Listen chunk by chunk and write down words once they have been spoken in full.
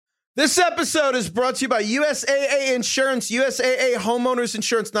This episode is brought to you by USAA Insurance. USAA Homeowners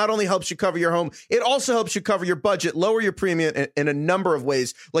Insurance not only helps you cover your home, it also helps you cover your budget, lower your premium in a number of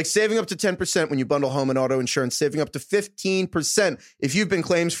ways, like saving up to 10% when you bundle home and auto insurance, saving up to 15% if you've been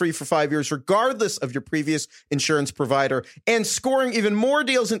claims-free for 5 years, regardless of your previous insurance provider, and scoring even more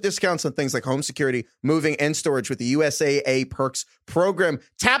deals and discounts on things like home security, moving, and storage with the USAA Perks program.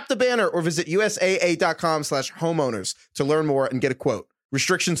 Tap the banner or visit USAA.com/homeowners to learn more and get a quote.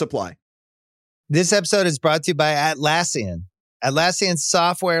 Restrictions apply. This episode is brought to you by Atlassian. Atlassian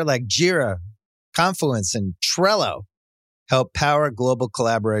software like Jira, Confluence, and Trello help power global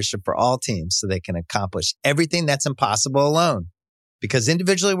collaboration for all teams so they can accomplish everything that's impossible alone. Because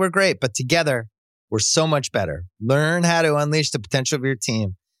individually we're great, but together we're so much better. Learn how to unleash the potential of your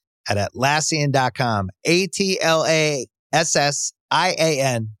team at Atlassian.com.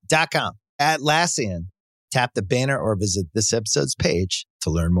 Atlassian.com. Atlassian. Tap the banner or visit this episode's page to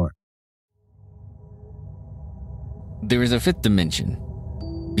learn more. There is a fifth dimension,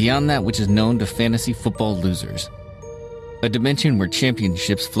 beyond that which is known to fantasy football losers. A dimension where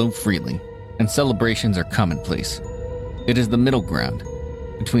championships flow freely and celebrations are commonplace. It is the middle ground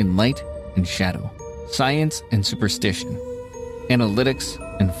between light and shadow, science and superstition, analytics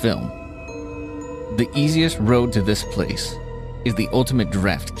and film. The easiest road to this place is the Ultimate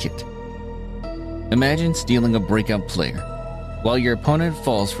Draft Kit. Imagine stealing a breakout player while your opponent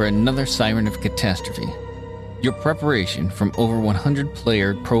falls for another siren of catastrophe. Your preparation from over 100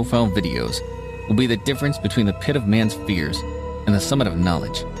 player profile videos will be the difference between the pit of man's fears and the summit of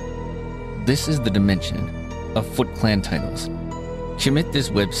knowledge. This is the dimension of Foot Clan titles. Commit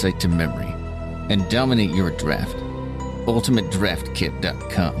this website to memory and dominate your draft.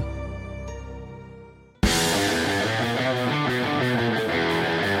 UltimateDraftKit.com.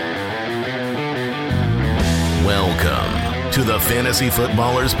 Welcome to the Fantasy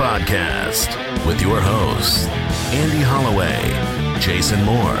Footballers Podcast with your hosts, Andy Holloway, Jason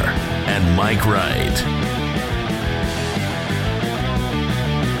Moore, and Mike Wright.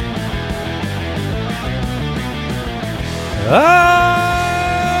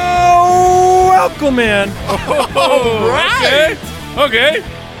 Oh, welcome in. All right. Okay.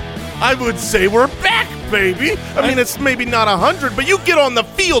 I would say we're back, baby. I mean, it's maybe not 100, but you get on the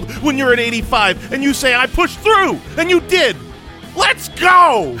field when you're at 85 and you say, I pushed through, and you did. Let's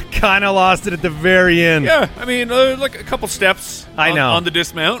go. Kind of lost it at the very end. Yeah, I mean, like a couple steps on the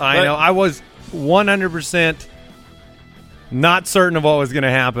dismount. I know. I was 100% not certain of what was going to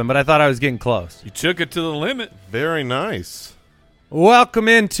happen, but I thought I was getting close. You took it to the limit. Very nice. Welcome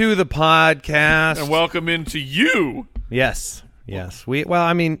into the podcast. And welcome into you. Yes.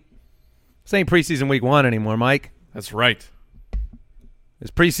 This ain't preseason week 1 anymore, Mike. That's right.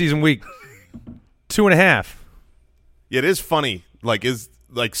 It's preseason week 2.5. It is funny. Like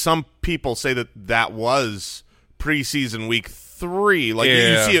some people say that was preseason week 3. Like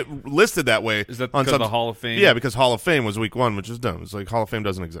you see it listed that way. Is that because of the Hall of Fame? Yeah, because Hall of Fame was week 1, which is dumb. It's like Hall of Fame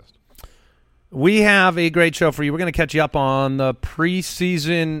doesn't exist. We have a great show for you. We're going to catch you up on the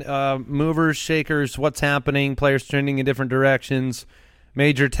preseason movers, shakers, what's happening, players trending in different directions,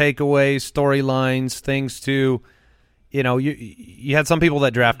 major takeaways, storylines, things to, you had some people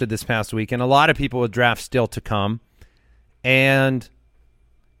that drafted this past week, and a lot of people with drafts still to come. And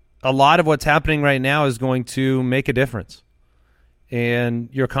a lot of what's happening right now is going to make a difference. And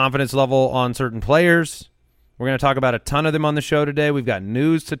your confidence level on certain players. We're going to talk about a ton of them on the show today. We've got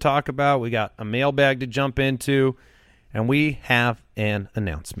news to talk about. We got a mailbag to jump into. And we have an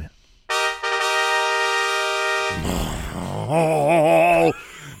announcement.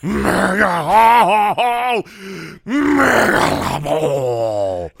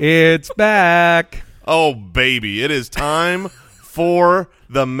 It's back. Oh, baby. It is time for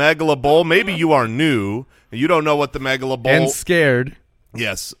the Megala Bowl. Maybe you are new. You don't know what the Megala Bowl and scared.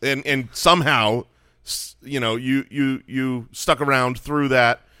 Yes. And somehow, you stuck around through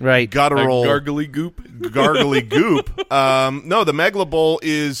that right guttural gargly goop. No, the Megala Bowl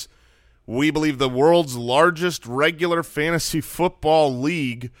is, we believe, the world's largest regular fantasy football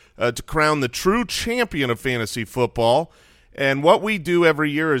league to crown the true champion of fantasy football. And what we do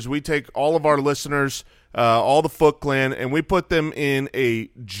every year is we take all of our listeners, all the Foot Clan, and we put them in a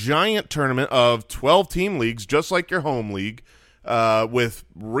giant tournament of 12-team leagues, just like your home league, with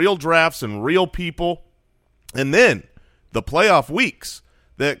real drafts and real people. And then the playoff weeks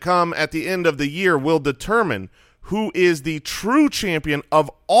that come at the end of the year will determine who is the true champion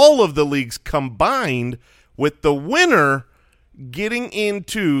of all of the leagues combined, with the winner getting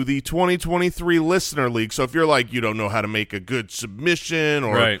into the 2023 Listener League. So if you're like, you don't know how to make a good submission,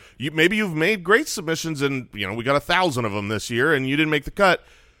 or maybe you've made great submissions and we got 1,000 of them this year and you didn't make the cut,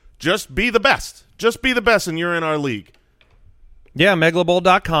 just be the best. Just be the best, and you're in our league. Yeah,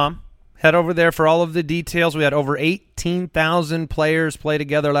 megalobowl.com. Head over there for all of the details. We had over 18,000 players play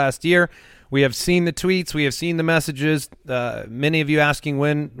together last year. We have seen the tweets. We have seen the messages. Many of you asking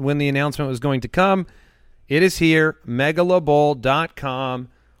when the announcement was going to come. It is here, megalobowl.com.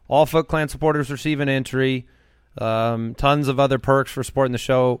 All Foot Clan supporters receive an entry. Tons of other perks for supporting the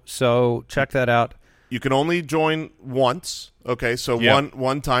show, so check that out. You can only join once, okay? So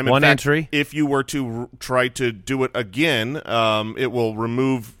one time. One entry. If you were to try to do it again, it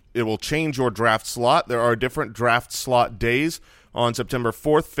will change your draft slot. There are different draft slot days on September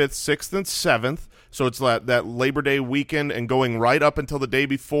 4th, 5th, 6th, and 7th. So it's that Labor Day weekend and going right up until the day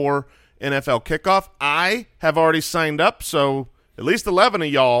before NFL kickoff. I have already signed up, so at least 11 of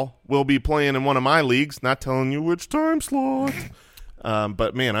y'all will be playing in one of my leagues, not telling you which time slot.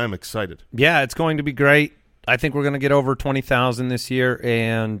 But, man, I'm excited. Yeah, it's going to be great. I think we're going to get over 20,000 this year,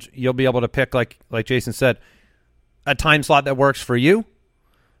 and you'll be able to pick, like Jason said, a time slot that works for you.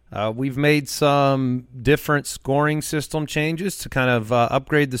 We've made some different scoring system changes to kind of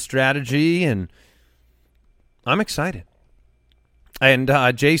upgrade the strategy, and I'm excited. And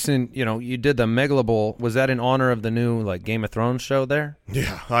Jason, you did the Megalo Bowl. Was that in honor of the new Game of Thrones show there?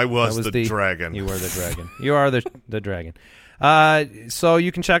 Yeah, I was the dragon. You were the dragon. You are the dragon. So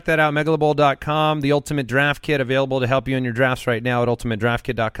you can check that out, megalobowl.com. The Ultimate Draft Kit available to help you in your drafts right now at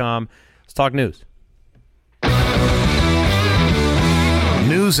ultimatedraftkit.com. Let's talk news.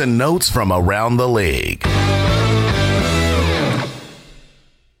 News and notes from around the league.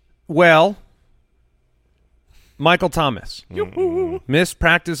 Well, Michael Thomas missed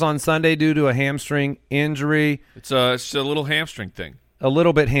practice on Sunday due to a hamstring injury. It's a little hamstring thing. A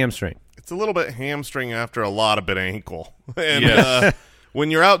little bit hamstring. It's a little bit hamstring after a lot of bit ankle. And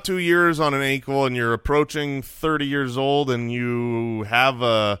when you're out 2 years on an ankle and you're approaching 30 years old and you have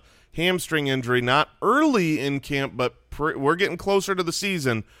a hamstring injury, not early in camp, but we're getting closer to the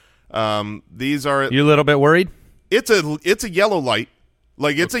season. These are you a little bit worried? It's a yellow light.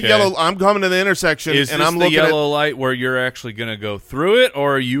 It's a yellow. I'm coming to the intersection, and I'm looking at the yellow light where you're actually going to go through it,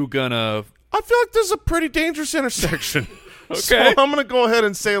 or are you going to? I feel like this is a pretty dangerous intersection. Okay, so I'm going to go ahead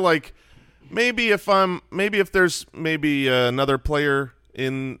and say maybe if there's another player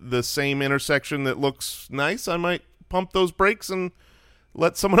in the same intersection that looks nice, I might pump those brakes and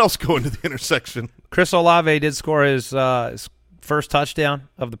let someone else go into the intersection. Chris Olave did score his first touchdown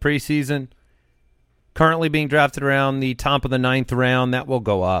of the preseason. Currently being drafted around the top of the 9th round. That will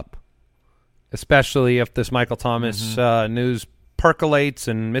go up, especially if this Michael Thomas news percolates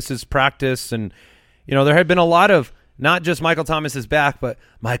and misses practice. And, there had been a lot of not just Michael Thomas is back, but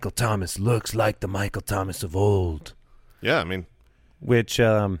Michael Thomas looks like the Michael Thomas of old. Yeah, I mean. Which, he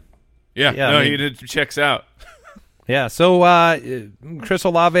checks out. Yeah, so Chris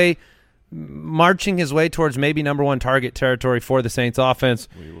Olave marching his way towards maybe number one target territory for the Saints offense.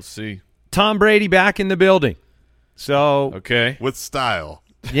 We will see. Tom Brady back in the building. So okay, with style.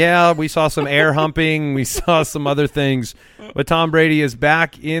 Yeah, we saw some air humping. We saw some other things. But Tom Brady is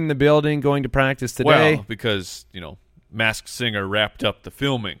back in the building, going to practice today. Well, because, Masked Singer wrapped up the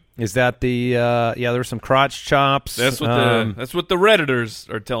filming. Is that the there were some crotch chops. That's what the Redditors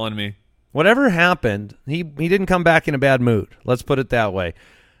are telling me. Whatever happened, he didn't come back in a bad mood. Let's put it that way.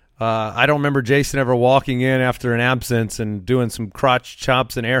 I don't remember Jason ever walking in after an absence and doing some crotch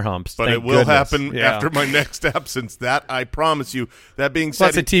chops and air humps. But it will happen after my next absence. That I promise you. That being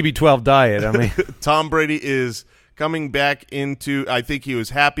said, that's a TB12 diet. I mean, Tom Brady is coming back into. I think he was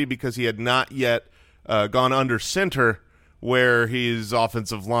happy because he had not yet gone under center, where his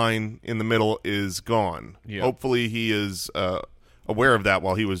offensive line in the middle is gone. Yep. Hopefully, he is aware of that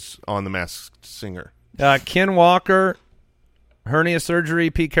while he was on the Masked Singer. Ken Walker. Hernia surgery.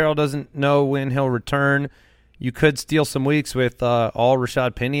 Pete Carroll doesn't know when he'll return. You could steal some weeks with all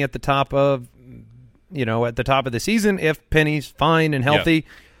Rashad Penny at the top of, at the top of the season if Penny's fine and healthy.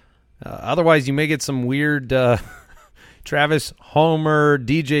 Yeah. Otherwise, you may get some weird Travis Homer,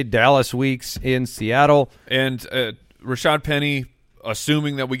 DJ Dallas weeks in Seattle. And Rashad Penny,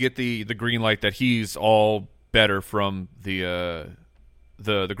 assuming that we get the green light that he's all better from the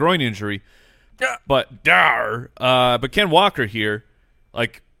groin injury. But Ken Walker here,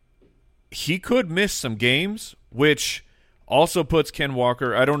 he could miss some games, which also puts Ken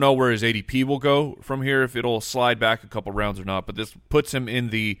Walker. I don't know where his ADP will go from here, if it'll slide back a couple rounds or not. But this puts him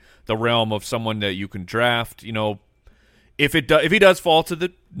in the realm of someone that you can draft. If he does fall to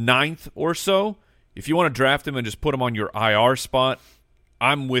the 9th or so, if you want to draft him and just put him on your IR spot,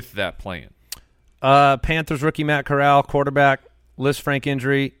 I'm with that plan. Panthers rookie Matt Corral, quarterback. Liz Frank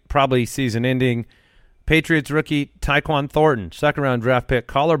injury, probably season-ending. Patriots rookie Tyquan Thornton, second-round draft pick,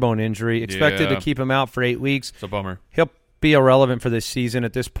 collarbone injury, expected to keep him out for 8 weeks. It's a bummer. He'll be irrelevant for this season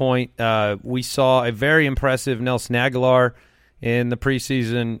at this point. We saw a very impressive Nelson Aguilar in the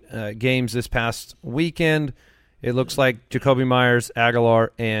preseason games this past weekend. It looks like Jacoby Myers,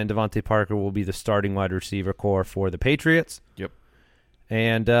 Aguilar, and Devontae Parker will be the starting wide receiver core for the Patriots. Yep.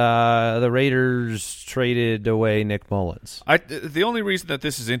 And the Raiders traded away Nick Mullins. The only reason that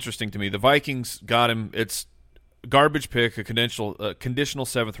this is interesting to me, the Vikings got him. It's a garbage pick, a conditional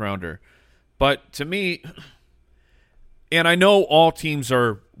seventh rounder. But to me, and I know all teams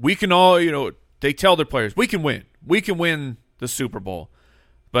are, we can all, they tell their players, we can win. We can win the Super Bowl.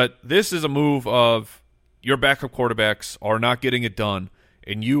 But this is a move of your backup quarterbacks are not getting it done,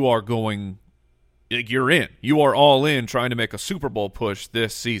 and you are going, you're in. You are all in trying to make a Super Bowl push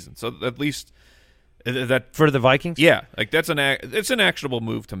this season. So at least that For the Vikings? yeah, like it's an actionable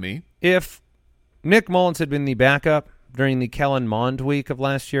move to me. If Nick Mullins had been the backup during the Kellen Mond week of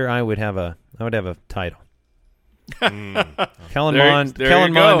last year, I would have a title. Kellen Mond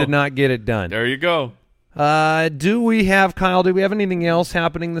did not get it done. There you go. Do we have anything else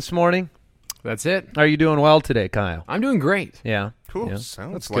happening this morning? That's it. Are you doing well today, Kyle? I'm doing great. Yeah. Cool. Yeah.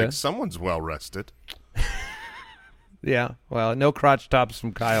 Sounds That's like good. someone's well rested. Yeah. Well, no crotch tops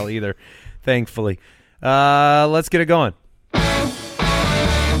from Kyle either, thankfully. Let's get it going.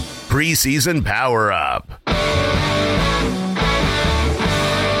 Preseason Power Up.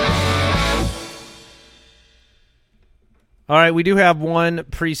 All right, we do have one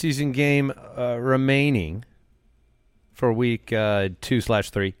preseason game remaining for week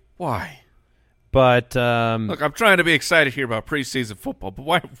 2/3. Why? But Look, I'm trying to be excited here about preseason football, but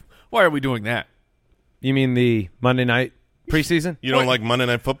why are we doing that? you mean the Monday night preseason? You don't like Monday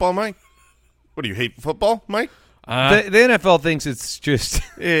Night Football, Mike? What do you hate football, Mike? The NFL thinks it's just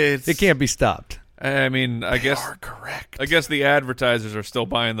It's it can't be stopped. I mean, I guess are correct. I guess the advertisers are still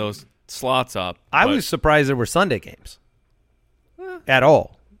buying those slots up. I but- was surprised there were Sunday games at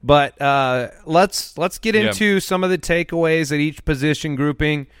all. But let's get into some of the takeaways at each position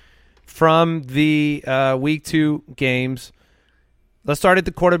grouping from the week 2 games. Let's start at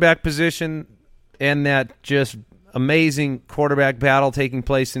the quarterback position and that just amazing quarterback battle taking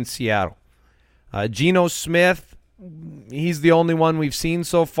place in Seattle. Geno Smith, he's the only one we've seen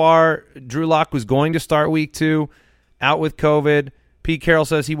so far. Drew Lock was going to start week 2, out with COVID. Pete Carroll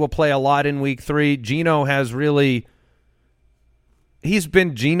says he will play a lot in week 3. Geno has really... He's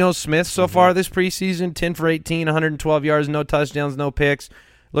been Geno Smith so far this preseason, 10 for 18, 112 yards, no touchdowns, no picks.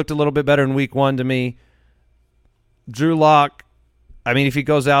 Looked a little bit better in week 1 to me. Drew Lock, I mean, if he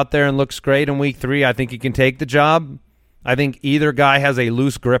goes out there and looks great in week 3, I think he can take the job. I think either guy has a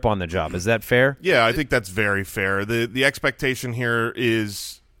loose grip on the job. Is that fair? Yeah, I think that's very fair. The expectation here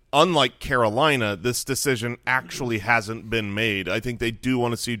is, unlike Carolina, this decision actually hasn't been made. I think they do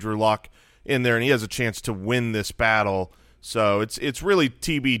want to see Drew Lock in there, and he has a chance to win this battle. So it's really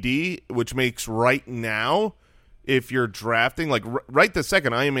TBD, which makes right now, if you're drafting, like right this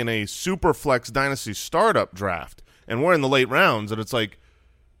second, I am in a super flex dynasty startup draft, and we're in the late rounds, and it's like,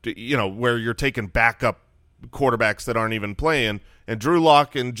 where you're taking backup quarterbacks that aren't even playing, and Drew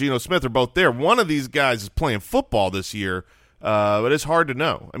Lock and Geno Smith are both there. One of these guys is playing football this year, but it's hard to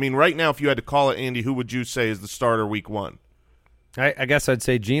know. I mean, right now, if you had to call it, Andy, who would you say is the starter week 1? I guess I'd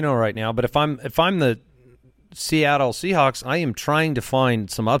say Geno right now, but if I'm the Seattle Seahawks, I am trying to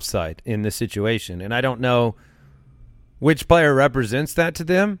find some upside in this situation, and I don't know which player represents that to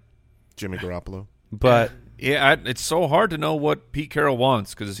them. Jimmy Garoppolo. But Yeah, it's so hard to know what Pete Carroll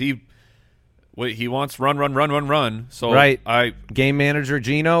wants because he wants run. So right, game manager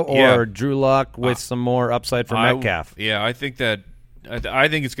Geno or Yeah. Drew Lock with some more upside for Metcalf. I think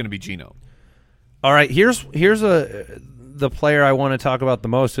it's going to be Geno. All right, here's the player I want to talk about the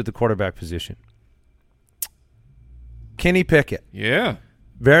most at the quarterback position. Kenny Pickett. Yeah.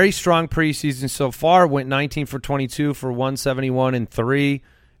 Very strong preseason so far. Went 19 for 22 for 171 and 3.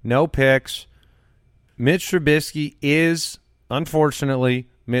 No picks. Mitch Trubisky is, unfortunately,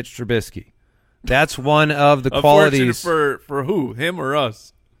 Mitch Trubisky. That's one of the qualities. Unfortunate for who? Him or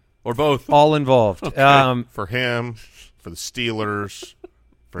us? Or both? All involved. Okay. For him, for the Steelers,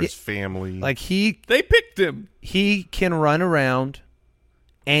 for his family. They picked him. He can run around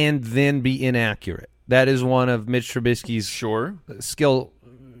and then be inaccurate. That is one of Mitch Trubisky's skill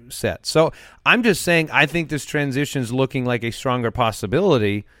set. So I'm just saying I think this transition is looking like a stronger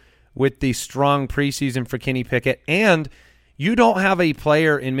possibility with the strong preseason for Kenny Pickett. And you don't have a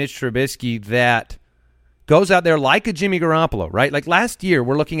player in Mitch Trubisky that goes out there like a Jimmy Garoppolo, right? Like last year,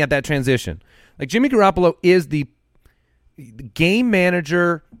 we're looking at that transition. Like Jimmy Garoppolo is the game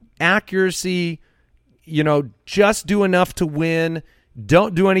manager, accuracy, just do enough to win.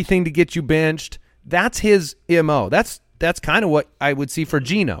 Don't do anything to get you benched. That's his MO. That's kind of what I would see for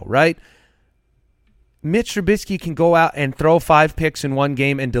Geno, right? Mitch Trubisky can go out and throw 5 picks in one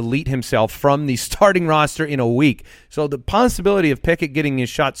game and delete himself from the starting roster in a week. So the possibility of Pickett getting his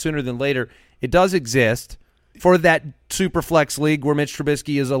shot sooner than later, it does exist. For that super flex league where Mitch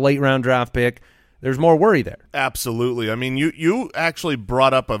Trubisky is a late-round draft pick, there's more worry there. Absolutely. I mean, you actually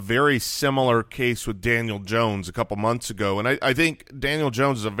brought up a very similar case with Daniel Jones a couple months ago, and I think Daniel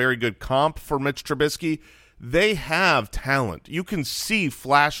Jones is a very good comp for Mitch Trubisky. They have talent. You can see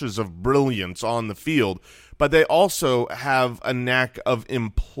flashes of brilliance on the field, but they also have a knack of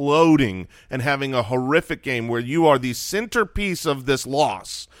imploding and having a horrific game where you are the centerpiece of this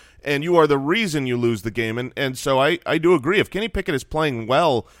loss, and you are the reason you lose the game. And so I do agree. If Kenny Pickett is playing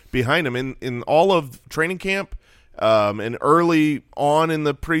well behind him in all of training camp and early on in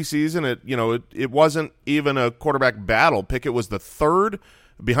the preseason, it wasn't even a quarterback battle. Pickett was the third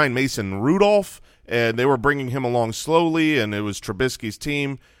behind Mason Rudolph, and they were bringing him along slowly, and it was Trubisky's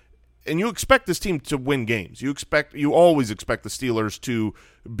team. And you expect this team to win games. You always expect the Steelers to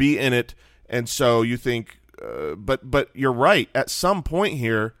be in it, and so you think but you're right. At some point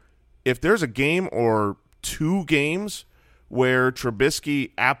here, if there's a game or 2 games where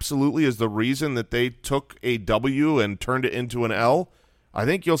Trubisky absolutely is the reason that they took a W and turned it into an L, I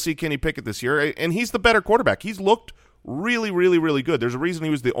think you'll see Kenny Pickett this year, and he's the better quarterback. He's looked really, really, really good. There's a reason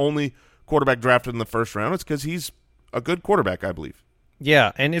he was the only quarterback drafted in the first round. It's because he's a good quarterback, I believe.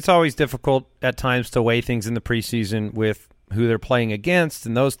 Yeah, and it's always difficult at times to weigh things in the preseason with who they're playing against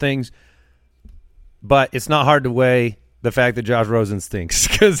and those things. But it's not hard to weigh the fact that Josh Rosen stinks.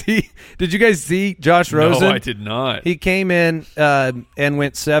 Because did you guys see Josh Rosen? No, I did not. He came in and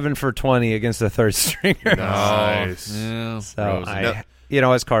went 7 for 20 against the third stringer. Nice. Yeah, So Rosen.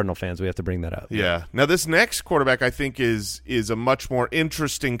 as Cardinal fans, we have to bring that up. Yeah. Now, this next quarterback I think is a much more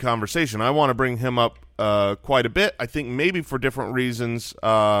interesting conversation. I want to bring him up quite a bit. I think maybe for different reasons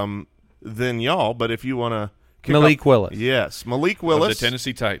than y'all, but if you want to Malik Willis. Yes, Malik Willis. Of the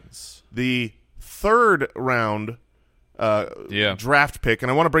Tennessee Titans. The third round draft pick,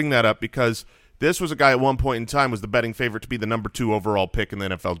 and I want to bring that up because this was a guy at one point in time was the betting favorite to be the number 2 overall pick in the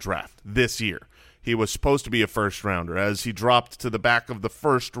NFL draft this year. He was supposed to be a first-rounder. As he dropped to the back of the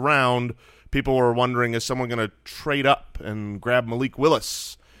first round, people were wondering, is someone going to trade up and grab Malik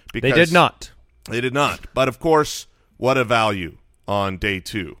Willis? Because They did not. They did not. But, of course, what a value on day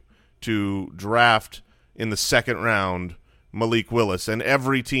 2 to draft in the second round Malik Willis. And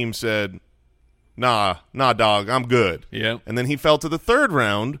every team said, nah, dog, I'm good. Yeah. And then he fell to the third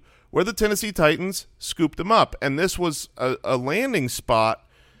round where the Tennessee Titans scooped him up. And this was a landing spot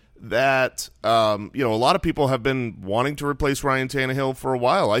that a lot of people have been wanting to replace Ryan Tannehill for a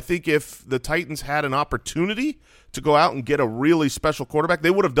while. I think if the Titans had an opportunity to go out and get a really special quarterback,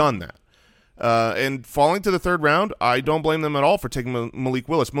 they would have done that. And falling to the third round, I don't blame them at all for taking Malik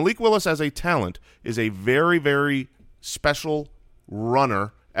Willis. Malik Willis as a talent is a very, very special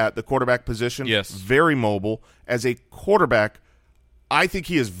runner at the quarterback position. Yes. Very mobile. As a quarterback, I think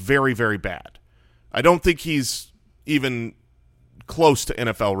he is very, very bad. I don't think he's even close to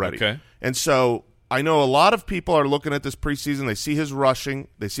NFL ready. Okay. And so I know a lot of people are looking at this preseason. They see his rushing,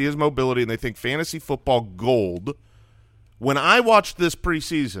 they see his mobility, and they think fantasy football gold. When I watched this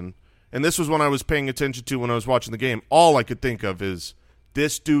preseason, and this was when I was paying attention to when I was watching the game, all I could think of is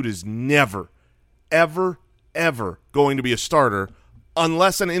this dude is never, ever, ever going to be a starter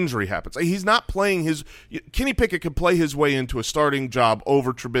unless an injury happens. He's not playing his – Kenny Pickett could play his way into a starting job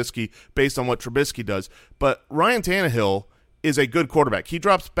over Trubisky based on what Trubisky does. But Ryan Tannehill is a good quarterback. He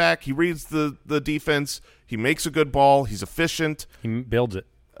drops back. He reads the defense. He makes a good ball. He's efficient. He builds it.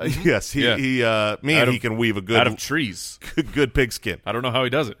 Yes. He can weave a good – out of trees. Good pigskin. I don't know how he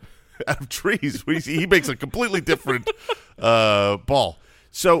does it. Out of trees. He makes a completely different ball.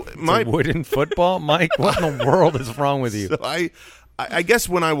 So It's a wooden football? Mike, what in the world is wrong with you? So I guess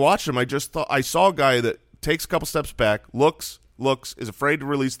when I watched him, I just thought I saw a guy that takes a couple steps back, looks, is afraid to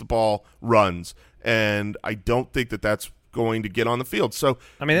release the ball, runs, and I don't think that that's going to get on the field. So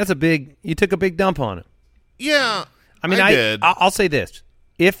I mean, you took a big dump on it. Yeah, I mean, I did. I'll say this.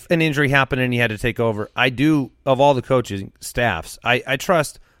 If an injury happened and he had to take over, I do, of all the coaching staffs, I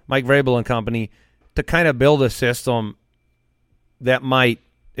trust Mike Vrabel and company to kind of build a system that might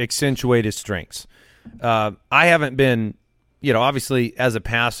accentuate his strengths. I haven't been, obviously as a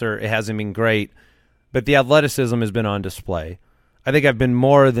passer, it hasn't been great, but the athleticism has been on display. I think I've been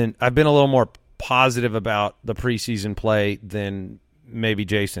a little more positive about the preseason play than maybe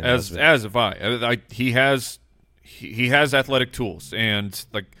Jason as have I. He has athletic tools, and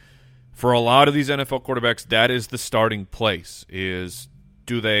like for a lot of these NFL quarterbacks, that is the starting place. Is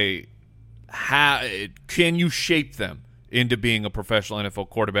can you shape them into being a professional NFL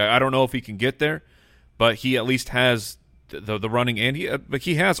quarterback? I don't know if he can get there, but he at least has the running, and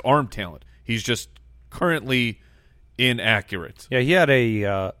he has arm talent. He's just currently inaccurate. Yeah, he had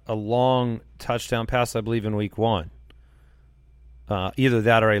a long touchdown pass, I believe, in week 1. Either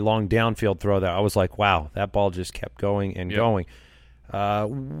that or a long downfield throw that I was like, wow, that ball just kept going and going.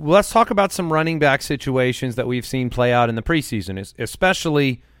 Let's talk about some running back situations that we've seen play out in the preseason,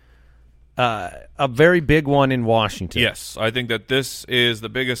 especially a very big one in Washington. Yes, I think that this is the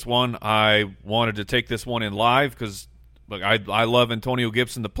biggest one. I wanted to take this one in live because I love Antonio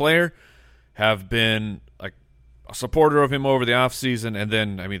Gibson, the player, have been like a supporter of him over the offseason, and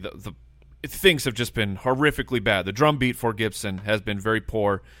then, I mean, the things have just been horrifically bad. The drumbeat for Gibson has been very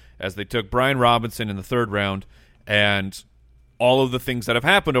poor as they took Brian Robinson in the 3rd round and all of the things that have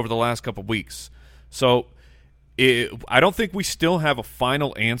happened over the last couple of weeks. So I don't think we still have a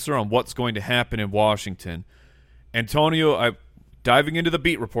final answer on what's going to happen in Washington. Antonio, diving into the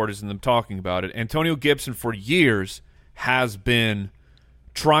beat reporters and them talking about it, Antonio Gibson for years has been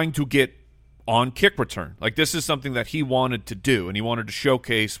trying to get on kick return. Like, this is something that he wanted to do, and he wanted to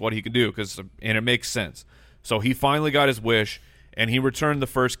showcase what he could do, and it makes sense. So he finally got his wish, and he returned the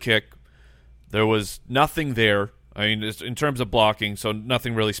first kick. There was nothing there. I mean, in terms of blocking, so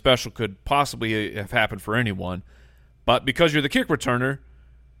nothing really special could possibly have happened for anyone. But because you're the kick returner,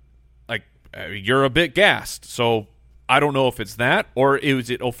 like, you're a bit gassed. So I don't know if it's that, or is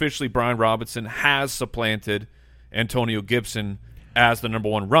it officially Brian Robinson has supplanted Antonio Gibson as the number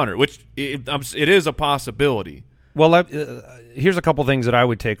 1 runner, which it is a possibility. Well, here's a couple things that I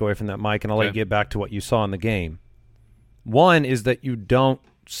would take away from that, Mike, and I'll let you get back to what you saw in the game. One is that you don't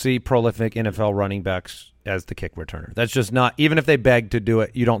see prolific NFL running backs as the kick returner. That's just not, even if they beg to do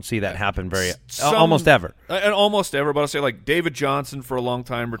it, you don't see that happen almost ever. And almost ever, but I'll say like David Johnson for a long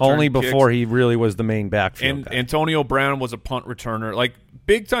time returned only before kicks. He really was the main backfield And guy. Antonio Brown was a punt returner. Like,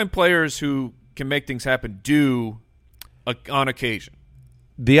 big-time players who can make things happen do on occasion.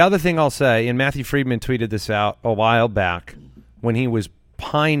 The other thing I'll say, and Matthew Friedman tweeted this out a while back when he was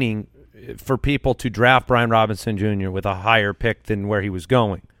pining for people to draft Brian Robinson Jr. with a higher pick than where he was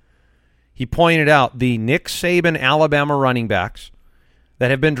going. He pointed out the Nick Saban Alabama running backs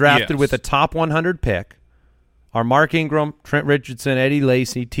that have been drafted with a top 100 pick are Mark Ingram, Trent Richardson, Eddie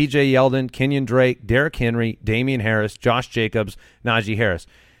Lacy, TJ Yeldon, Kenyon Drake, Derrick Henry, Damian Harris, Josh Jacobs, Najee Harris.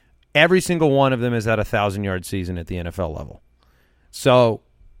 Every single one of them is at a 1,000-yard season at the NFL level. So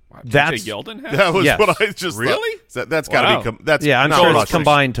that's Yeldon has? That was what I just really thought. That's got to be that's I'm not sure rushing. it's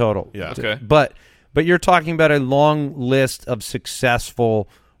combined total. Yeah. Okay. But you're talking about a long list of successful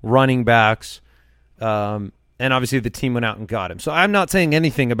running backs, and obviously the team went out and got him. So I'm not saying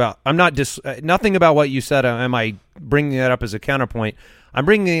anything about nothing about what you said. Am I bringing that up as a counterpoint? I'm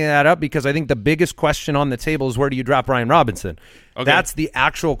bringing that up because I think the biggest question on the table is where do you drop Brian Robinson? Okay. That's the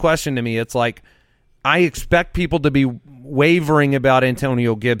actual question to me. It's like I expect people to be wavering about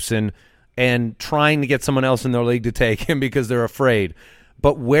Antonio Gibson and trying to get someone else in their league to take him because they're afraid.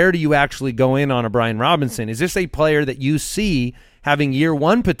 But where do you actually go in on a Brian Robinson? Is this a player that you see having year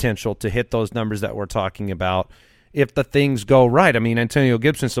 1 potential to hit those numbers that we're talking about if the things go right? I mean, Antonio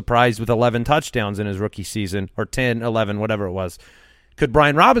Gibson surprised with 11 touchdowns in his rookie season, or 10, 11, whatever it was. Could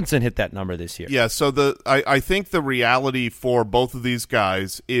Brian Robinson hit that number this year? Yeah, so I think the reality for both of these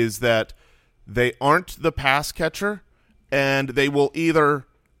guys is that they aren't the pass catcher, and they will either,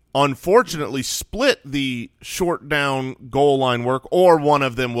 unfortunately, split the short down goal line work, or one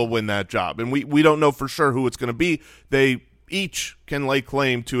of them will win that job. And we don't know for sure who it's going to be. They each can lay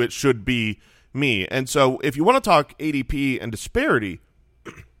claim to it should be me. And so if you want to talk ADP and disparity,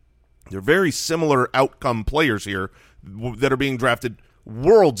 they're very similar outcome players here that are being drafted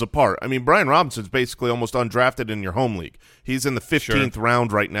worlds apart. I mean, Brian Robinson's basically almost undrafted in your home league. He's in the 15th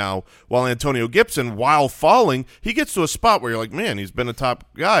round right now, while Antonio Gibson, while falling, he gets to a spot where you're like, man, he's been a top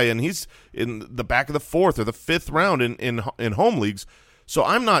guy, and he's in the back of the 4th or the 5th round in home leagues. So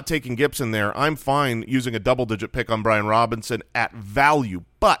I'm not taking Gibson there. I'm fine using a double-digit pick on Brian Robinson at value.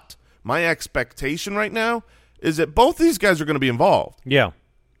 But my expectation right now is that both these guys are going to be involved. Yeah.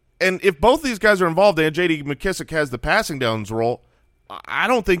 And if both these guys are involved and J.D. McKissic has the passing downs role, I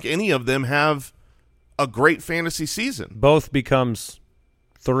don't think any of them have a great fantasy season. Both becomes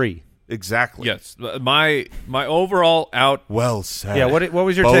 3. Exactly. Yes. My overall out. Well said. Yeah, what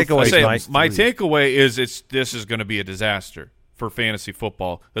was your Both takeaway, Mike? My takeaway is this is going to be a disaster for fantasy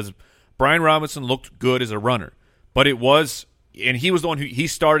football because Brian Robinson looked good as a runner, but it was, and he was the one he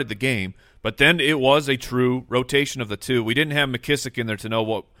started the game, but then it was a true rotation of the two. We didn't have McKissic in there to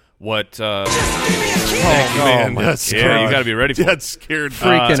know what. Oh, man, that's yeah, you got to be ready for it. That scared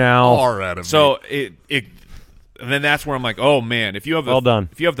Freaking out. far out of me. So and then that's where I'm like, oh man, if you have Well done.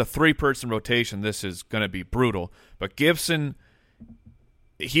 if you have the 3-person rotation, this is going to be brutal. But Gibson,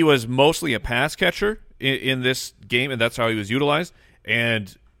 he was mostly a pass catcher in this game, and that's how he was utilized.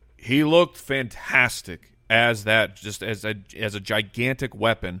 And he looked fantastic as that, just as a gigantic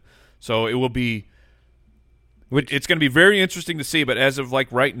weapon. So it will be. It's going to be very interesting to see. But as of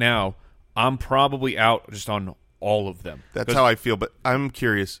like right now, I'm probably out just on all of them. That's how I feel. But I'm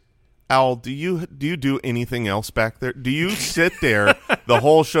curious. Al, do you do anything else back there? Do you sit there the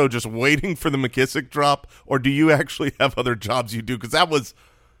whole show just waiting for the McKissick drop, or do you actually have other jobs you do? Because that was,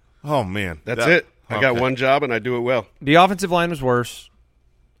 oh man, That's it. I got one job and I do it well. The offensive line was worse.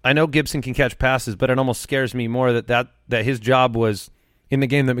 I know Gibson can catch passes, but it almost scares me more that his job was in the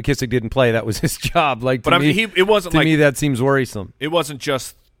game that McKissick didn't play. That was his job. Like, but I mean, it wasn't to like me that seems worrisome. it wasn't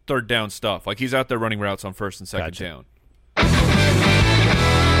just third down stuff. Like he's out there running routes on first and second down.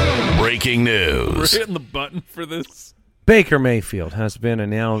 Breaking We're news. hitting the button for this. Baker Mayfield has been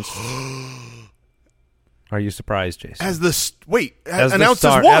announced. Are you surprised, Jason? As the as announced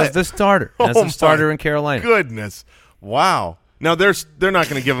as what? As the starter. Oh As the starter my in Carolina. Goodness, wow. Now they're not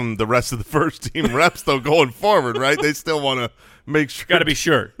going to give him the rest of the first team reps though going forward, right? They still want to make sure. Got to be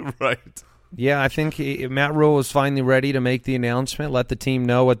sure. Right. Yeah, I think Matt Rule was finally ready to make the announcement, let the team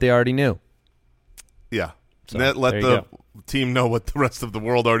know what they already knew. Yeah. So, Let there you the go. team know what the rest of the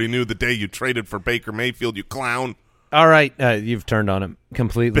world already knew the day you traded for Baker Mayfield, you clown. All right, you've turned on him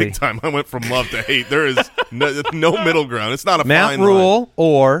completely. Big time. I went from love to hate. There is no middle ground. It's not a Matt fine Rule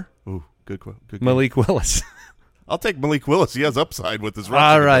or line. Ooh, good game. Malik Willis. I'll take Malik Willis. He has upside with his rushing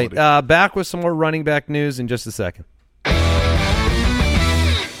All right, ability. back with some more running back news in just a second.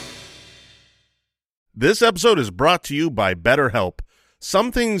 This episode is brought to you by BetterHelp.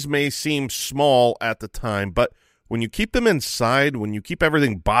 Some things may seem small at the time, but when you keep them inside, when you keep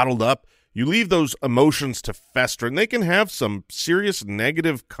everything bottled up, you leave those emotions to fester, and they can have some serious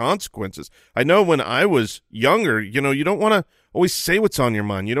negative consequences. I know when I was younger, you don't want to always say what's on your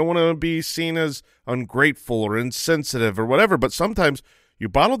mind. You don't want to be seen as ungrateful or insensitive or whatever, but sometimes you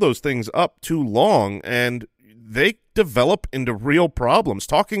bottle those things up too long, and they develop into real problems.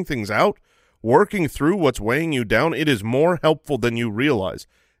 Talking things out, working through what's weighing you down, it is more helpful than you realize.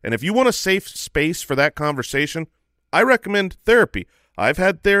 And if you want a safe space for that conversation, I recommend therapy. I've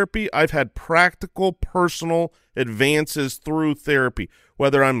had therapy. I've had practical, personal advances through therapy,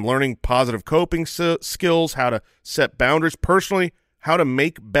 whether I'm learning positive coping skills, how to set boundaries personally, how to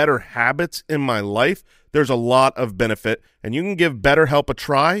make better habits in my life. There's a lot of benefit, and you can give BetterHelp a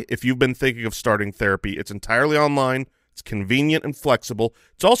try if you've been thinking of starting therapy. It's entirely online. It's convenient and flexible.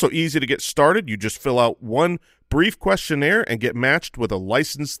 It's also easy to get started. You just fill out one brief questionnaire and get matched with a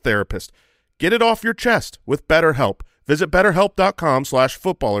licensed therapist. Get it off your chest with BetterHelp. Visit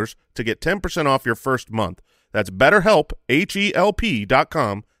BetterHelp.com/footballers to get 10% off your first month. That's BetterHelp,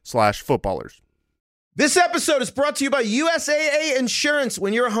 HELP.com/footballers. This episode is brought to you by USAA Insurance.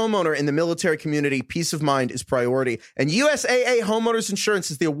 When you're a homeowner in the military community, peace of mind is priority. And USAA Homeowners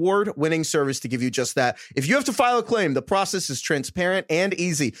Insurance is the award-winning service to give you just that. If you have to file a claim, the process is transparent and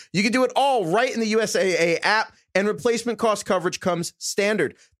easy. You can do it all right in the USAA app, and replacement cost coverage comes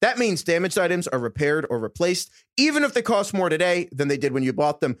standard. That means damaged items are repaired or replaced, even if they cost more today than they did when you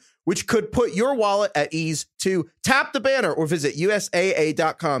bought them, which could put your wallet at ease too. Tap the banner or visit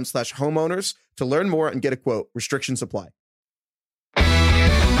USAA.com/homeowners to learn more and get a quote. Restrictions apply.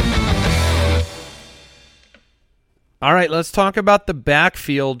 All right, let's talk about the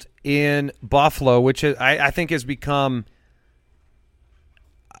backfield in Buffalo, which I think has become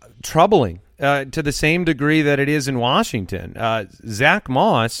troubling to the same degree that it is in Washington. Zach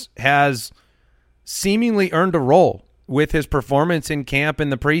Moss has seemingly earned a role with his performance in camp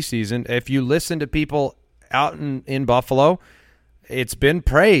in the preseason. If you listen to people out in Buffalo, it's been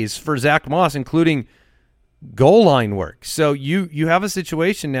praise for Zach Moss, including goal line work. So you have a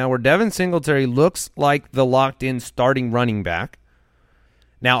situation now where Devin Singletary looks like the locked-in starting running back.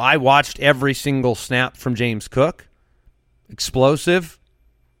 Now, I watched every single snap from James Cook. Explosive,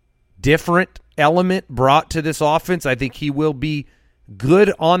 different element brought to this offense. I think he will be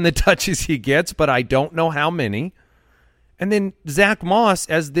good on the touches he gets, but I don't know how many. And then Zach Moss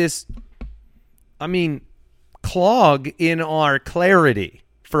as this, clog in our clarity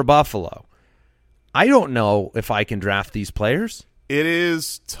for Buffalo. I don't know if I can draft these players. It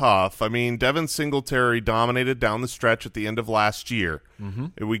is tough. Devin Singletary dominated down the stretch at the end of last year.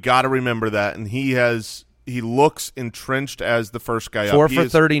 Mm-hmm. We got to remember that, and he looks entrenched as the first guy 4 up. for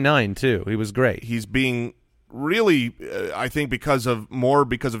 39 too. He was great. He's being really, I think because of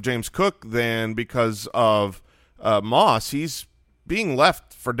James Cook than because of Moss, he's being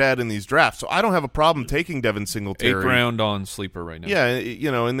left for dead in these drafts. So I don't have a problem taking Devin Singletary. 8th round on sleeper right now. Yeah,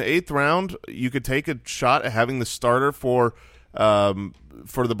 in the 8th round, you could take a shot at having the starter for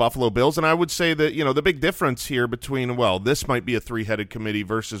the Buffalo Bills. And I would say that, the big difference here between, this might be a three-headed committee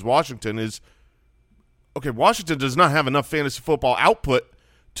versus Washington is, okay, Washington does not have enough fantasy football output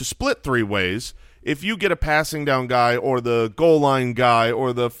to split three ways. If you get a passing down guy or the goal line guy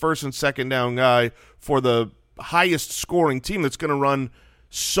or the first and second down guy for the highest scoring team that's going to run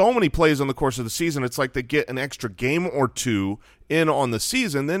so many plays on the course of the season, it's like they get an extra game or two in on the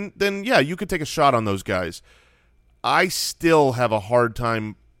season, then yeah, you could take a shot on those guys. I still have a hard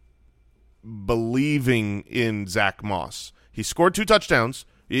time believing in Zach Moss. He scored 2 touchdowns.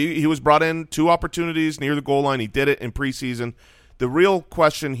 He was brought in 2 opportunities near the goal line. He did it in preseason. The real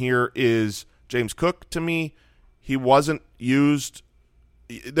question here is James Cook. To me, he wasn't used.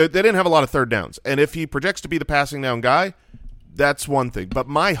 They didn't have a lot of third downs. And if he projects to be the passing down guy, that's one thing. But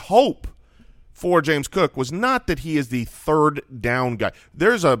my hope for James Cook was not that he is the third down guy.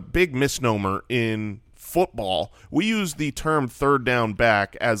 There's a big misnomer in football. We use the term third down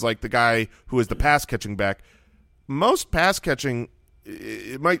back as like the guy who is the pass catching back. Most pass catching,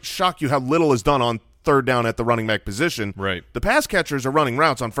 it might shock you how little is done on third down at the running back position. Right. The pass catchers are running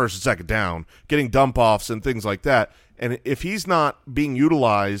routes on first and second down, getting dump offs and things like that. And if he's not being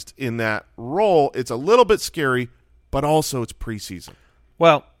utilized in that role, it's a little bit scary, but also it's preseason.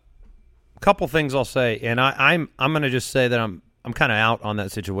 Well, a couple things I'll say, and I'm going to just say that I'm kind of out on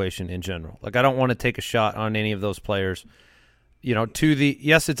that situation in general. Like, I don't want to take a shot on any of those players.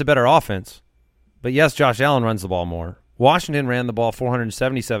 Yes, it's a better offense, but yes, Josh Allen runs the ball more. Washington ran the ball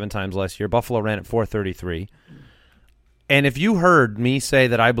 477 times last year. Buffalo ran it 433. And if you heard me say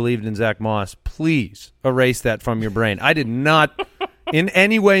that I believed in Zach Moss, please erase that from your brain. I did not in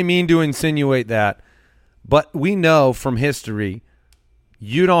any way mean to insinuate that. But we know from history,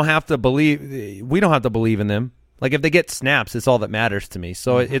 we don't have to believe in them. Like, if they get snaps, it's all that matters to me.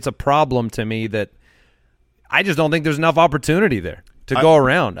 So it's a problem to me that I just don't think there's enough opportunity there to go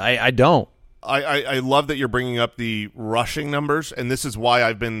around. I don't. I love that you're bringing up the rushing numbers, and this is why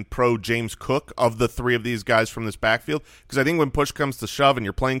I've been pro James Cook of the 3 of these guys from this backfield, because I think when push comes to shove and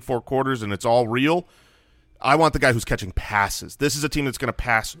you're playing 4 quarters and it's all real, I want the guy who's catching passes. This is a team that's going to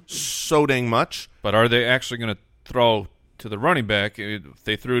pass so dang much. But are they actually going to throw to the running back? If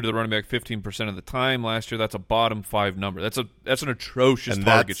they threw to the running back 15% of the time last year, that's a bottom 5 number. That's an atrocious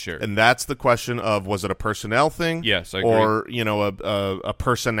target share. And that's the question of, was it a personnel thing? Yes, I agree. Or a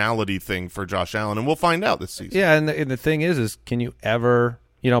personality thing for Josh Allen, and we'll find out this season. Yeah, and the thing is can you ever,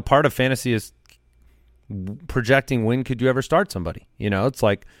 part of fantasy is projecting when could you ever start somebody. It's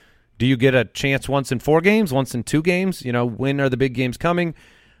like, do you get a chance once in 4 games, once in 2 games? When are the big games coming?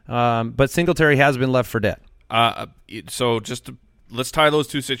 But Singletary has been left for dead. So let's tie those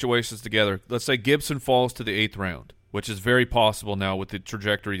 2 situations together. Let's say Gibson falls to the 8th round, which is very possible now with the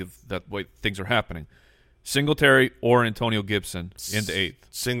trajectory of that way things are happening. Singletary or Antonio Gibson into 8th.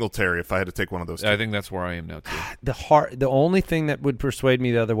 Singletary, if I had to take one of those 2. I think that's where I am now, too. The only thing that would persuade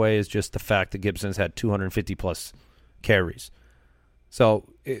me the other way is just the fact that Gibson's had 250-plus carries. So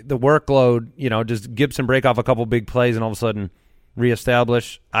the workload, does Gibson break off a couple big plays and all of a sudden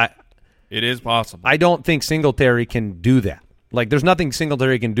reestablish? It is possible. I don't think Singletary can do that. Like, there's nothing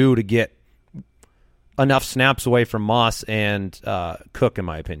Singletary can do to get enough snaps away from Moss and Cook, in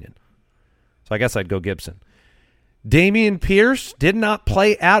my opinion. So I guess I'd go Gibson. Dameon Pierce did not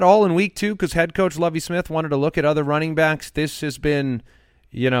play at all in week 2 because head coach Lovie Smith wanted to look at other running backs. This has been,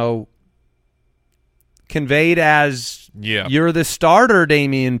 conveyed as you're the starter,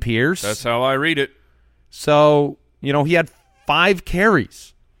 Dameon Pierce. That's how I read it. So, he had 5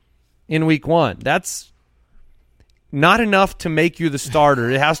 carries in week 1. That's not enough to make you the starter.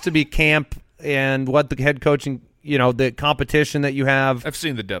 It has to be camp and what the head coaching, the competition that you have. I've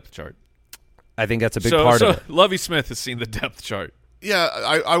seen the depth chart. I think that's a big part of it. Lovie Smith has seen the depth chart. Yeah,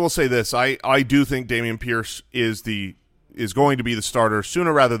 I will say this. I do think Dameon Pierce is going to be the starter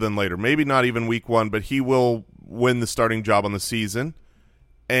sooner rather than later. Maybe not even week 1, but he will win the starting job on the season.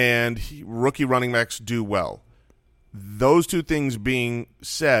 And rookie running backs do well. Those 2 things being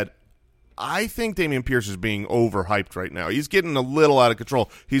said, I think Dameon Pierce is being overhyped right now. He's getting a little out of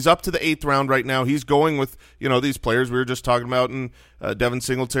control. He's up to the 8th round right now. He's going with, these players we were just talking about, and Devin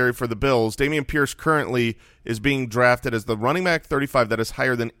Singletary for the Bills. Dameon Pierce currently is being drafted as the running back 35. That is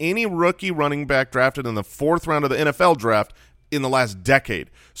higher than any rookie running back drafted in the 4th round of the NFL draft in the last decade.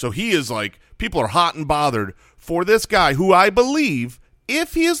 So he is like, people are hot and bothered for this guy who I believe,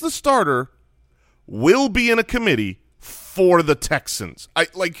 if he is the starter, will be in a committee for the Texans.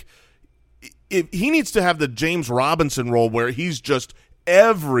 He needs to have the James Robinson role where he's just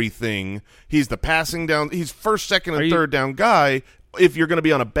everything. He's the passing down. He's first, second, and third down guy if you're going to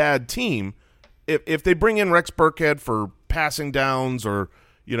be on a bad team. If they bring in Rex Burkhead for passing downs or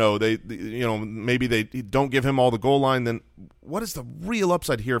maybe they don't give him all the goal line, then what is the real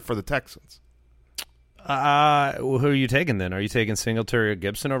upside here for the Texans? Who are you taking then? Are you taking Singletary or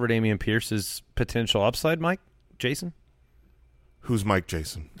Gibson over Dameon Pierce's potential upside, Mike? Jason? Who's Mike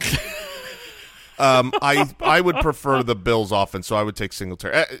Jason? I would prefer the Bills offense, so I would take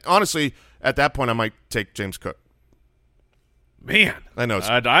Singletary. Honestly, at that point, I might take James Cook. Man, I know.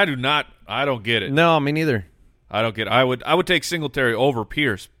 I do not. I don't get it. No, me neither. I don't get it. I would take Singletary over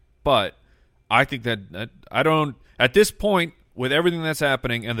Pierce, but I think that I don't. At this point, with everything that's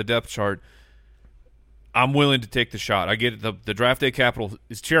happening and the depth chart, I'm willing to take the shot. I get it. The draft day capital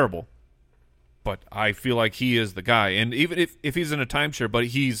is terrible, but I feel like he is the guy. And even if he's in a timeshare, but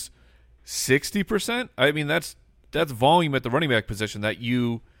he's 60%. I mean, that's volume at the running back position that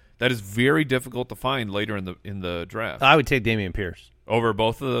is very difficult to find later in the draft. I would take Dameon Pierce over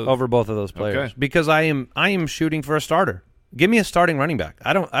both of those players okay. because I am shooting for a starter. Give me a starting running back.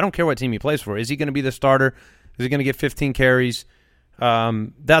 I don't care what team he plays for. Is he going to be the starter? Is he going to get 15 carries?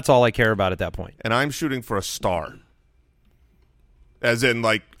 That's all I care about at that point. And I'm shooting for a star. As in,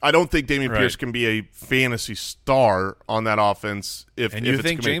 I don't think Dameon Pierce can be a fantasy star on that offense. You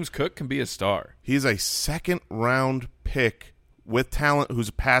think James Cook can be a star? He's a second-round pick with talent who's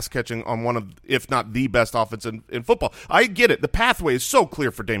pass catching on one of, if not the best offense in football. I get it. The pathway is so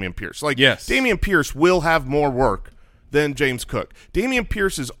clear for Dameon Pierce. Yes. Dameon Pierce will have more work than James Cook. Dameon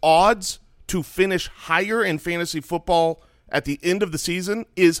Pierce's odds to finish higher in fantasy football at the end of the season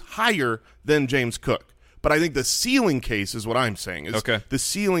is higher than James Cook. But I think the ceiling case is what I'm saying. The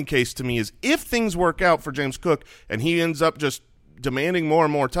ceiling case to me is if things work out for James Cook and he ends up just demanding more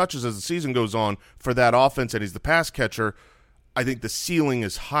and more touches as the season goes on for that offense and he's the pass catcher, I think the ceiling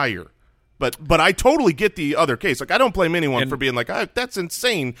is higher. But I totally get the other case. I don't blame anyone for being that's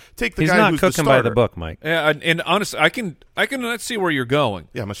insane. Take the guy who's the starter. He's not cooking by the book, Mike. Yeah, and honestly, I can let's see where you're going.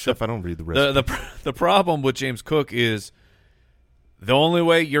 Yeah, I'm a chef. I don't read the recipe. The problem with James Cook is the only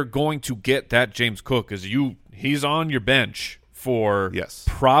way you're going to get that James Cook is he's on your bench for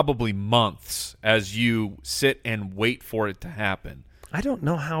probably months as you sit and wait for it to happen. I don't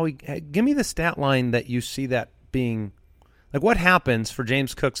know how give me the stat line that you see that being what happens for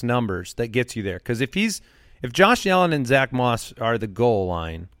James Cook's numbers that gets you there? Because if Josh Allen and Zach Moss are the goal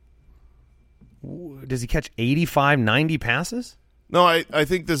line, does he catch 85, 90 passes? No, I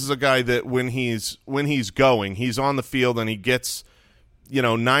think this is a guy that when he's going, he's on the field and he gets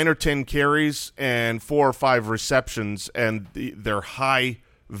 9 or 10 carries and 4 or 5 receptions, and they're high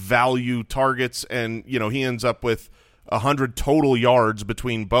value targets, and he ends up with 100 total yards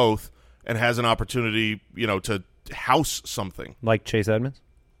between both, and has an opportunity to house something like Chase Edmonds.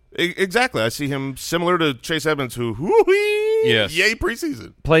 Exactly, I see him similar to Chase Edmonds, who yay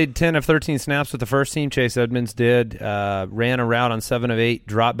preseason played 10 of 13 snaps with the first team. Chase Edmonds did ran a route on 7 of 8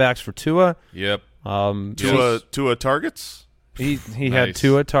 dropbacks for Tua. Yep. Tua targets. He had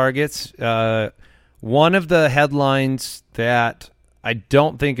Tua targets. One of the headlines that I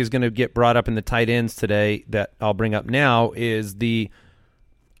don't think is going to get brought up in the tight ends today that I'll bring up now is the,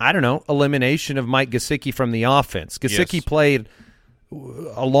 elimination of Mike Gesicki from the offense. Gesicki played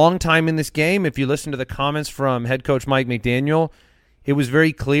a long time in this game. If you listen to the comments from head coach Mike McDaniel, it was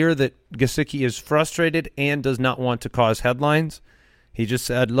very clear that Gesicki is frustrated and does not want to cause headlines. He just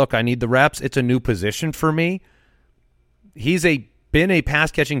said, look, I need the reps. It's a new position for me. He's been a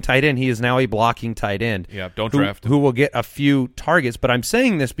pass-catching tight end. He is now a blocking tight end. Yeah, don't draft him. Who will get a few targets. But I'm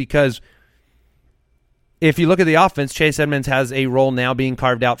saying this because if you look at the offense, Chase Edmonds has a role now being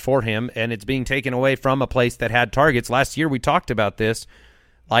carved out for him, and it's being taken away from a place that had targets. Last year we talked about this.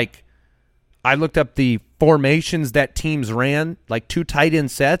 I looked up the formations that teams ran, 2 tight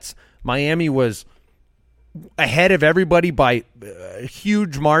end sets. Miami was ahead of everybody by a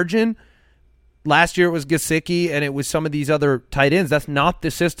huge margin. Last year it was Gesicki, and it was some of these other tight ends. That's not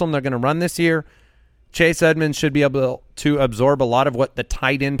the system they're going to run this year. Chase Edmonds should be able to absorb a lot of what the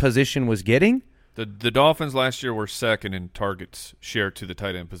tight end position was getting. The Dolphins last year were second in targets share to the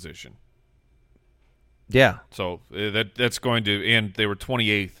tight end position. Yeah. So that's going to – and they were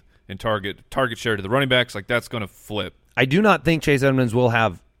 28th in target share to the running backs. That's going to flip. I do not think Chase Edmonds will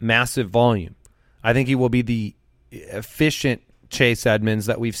have massive volume. I think he will be the efficient Chase Edmonds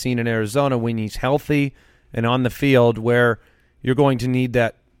that we've seen in Arizona when he's healthy and on the field, where you're going to need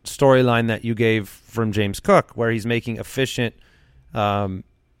that storyline that you gave from James Cook, where he's making efficient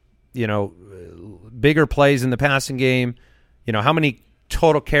bigger plays in the passing game. How many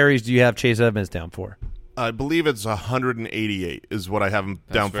total carries do you have Chase Edmonds down for? I believe it's 188 is what I have him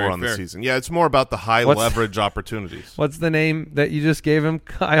down for on the fair. season. Yeah, it's more about the high leverage opportunities. What's the name that you just gave him,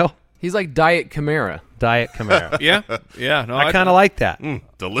 Kyle? He's like Diet Camara. Diet Camara. Yeah. No, I kind of like that.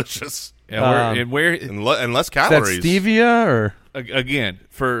 Delicious. Yeah, And less Is that calories. stevia or? Again,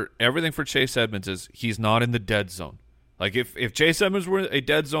 for everything for Chase Edmonds is he's not in the dead zone. Like if Chase Edmonds were a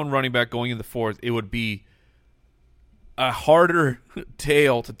dead zone running back going in the fourth, it would be a harder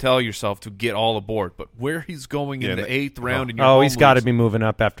tale to tell yourself to get all aboard. But where he's going in the 8th round in your he's got to be moving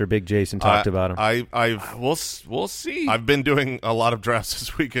up after Big Jason talked about him. We'll see. I've been doing a lot of drafts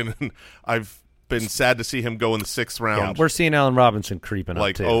this weekend, and I've been sad to see him go in the 6th round. We're seeing Allen Robinson creeping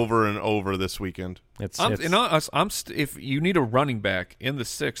up too. Over and over this weekend. If you need a running back in the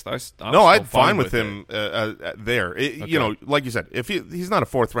 6th, I'm fine with him there. Like you said, if he's not a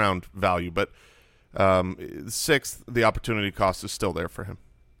 4th round value, but 6th, the opportunity cost is still there for him.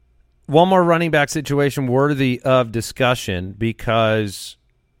 One more running back situation worthy of discussion because,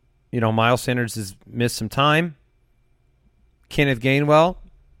 Miles Sanders has missed some time. Kenneth Gainwell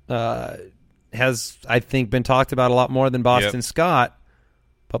has, I think, been talked about a lot more than Boston Scott.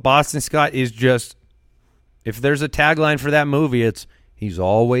 But Boston Scott is just, if there's a tagline for that movie, it's he's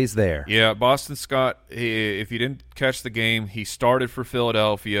always there. Yeah, Boston Scott, if you didn't catch the game, he started for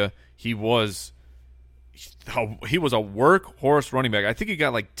Philadelphia. He was a workhorse running back. I think he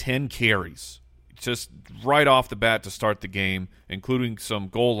got like 10 carries just right off the bat to start the game, including some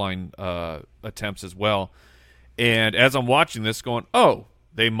goal line attempts as well. And as I'm watching this going,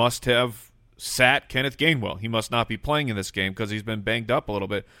 they must have sat Kenneth Gainwell. He must not be playing in this game because he's been banged up a little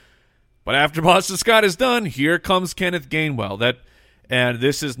bit. But after Boston Scott is done, here comes Kenneth Gainwell. And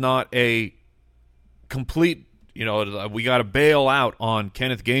this is not a complete, we got to bail out on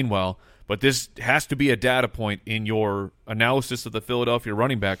Kenneth Gainwell. But this has to be a data point in your analysis of the Philadelphia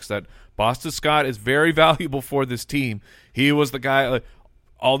running backs that Boston Scott is very valuable for this team. He was the guy,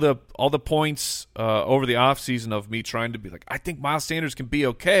 all the points over the offseason of me trying to be like, I think Miles Sanders can be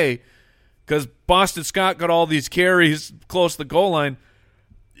okay because Boston Scott got all these carries close to the goal line.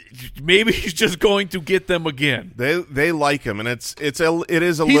 Maybe he's just going to get them again. They like him, and it is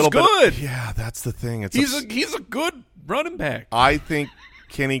a he's little bit. Good. Yeah, that's the thing. He's a good running back. I think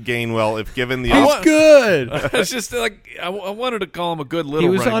Kenny Gainwell, if given the he's good. It's just like I wanted to call him a good little. He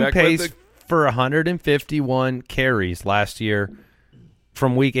was running on back, pace for 151 carries last year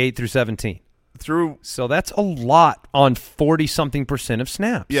from week 8 through 17. So that's a lot on 40-something% of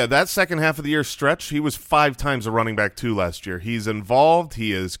snaps. Yeah, that second half of the year stretch, he was 5 times a running back 2 last year. He's involved.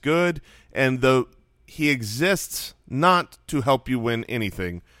 He is good, and he exists not to help you win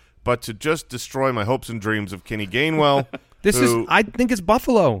anything, but to just destroy my hopes and dreams of Kenny Gainwell. I think it's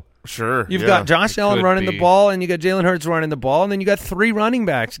Buffalo. Sure. You've got Josh Allen running the ball, and you got Jalen Hurts running the ball, and then you got 3 running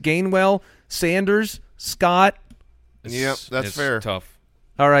backs: Gainwell, Sanders, Scott. Yep, that's fair. Tough.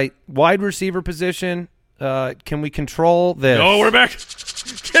 All right, wide receiver position. Can we control this? Oh, we're back.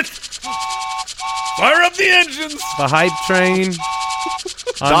 Fire up the engines. The hype train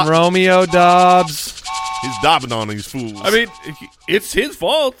on Romeo Doubs. He's dobbing on these fools. I mean, it's his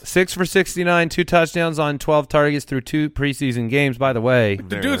fault. 6 for 69, 2 touchdowns on 12 targets through 2 preseason games. By the way,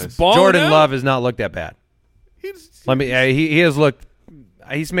 The dude's balling Jordan out. Love has not looked that bad. He has looked.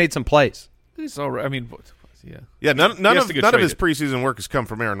 He's made some plays. He's all right. I mean, yeah. None of his traded. preseason work has come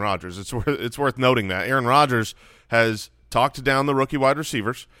from Aaron Rodgers. It's worth noting that Aaron Rodgers has talked down the rookie wide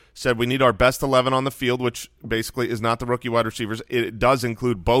receivers, said we need our best 11 on the field, which basically is not the rookie wide receivers. It does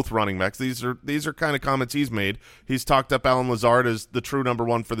include both running backs. These are kind of comments he's made. He's talked up Allen Lazard as the true number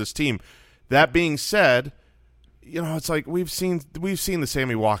 1 for this team. That being said, it's like we've seen the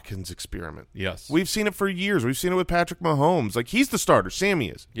Sammy Watkins experiment. Yes. We've seen it for years. We've seen it with Patrick Mahomes. Like, he's the starter. Sammy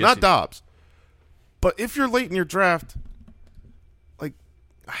is, Yes, not Dobbs. But if you're late in your draft, like,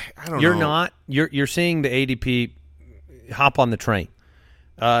 I don't know. You're not. You're seeing the ADP hop on the train.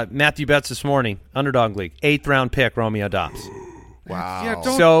 Matthew Betts this morning, Underdog League, 8th round pick, Romeo Doubs. Wow.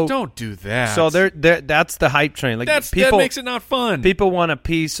 Yeah, don't do that. So that's the hype train. Like that makes it not fun. People want a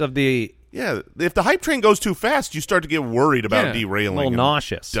piece of the. Yeah, if the hype train goes too fast, you start to get worried about derailing. A little and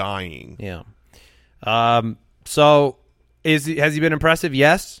nauseous. Dying. Yeah. So has he been impressive?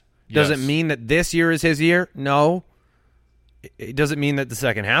 Yes. Does it mean that this year is his year? No. It doesn't mean that the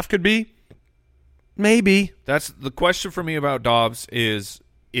second half could be. Maybe. That's the question for me about Dobbs is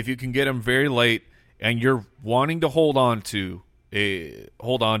if you can get him very late and you're wanting to hold on to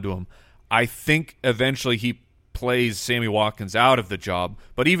him. I think eventually he plays Sammy Watkins out of the job.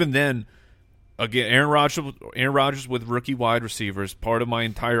 But even then, again, Aaron Rodgers with rookie wide receivers. Part of my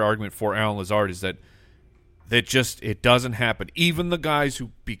entire argument for Allen Lazard is that it doesn't happen. Even the guys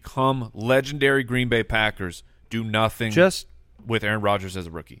who become legendary Green Bay Packers do nothing with Aaron Rodgers as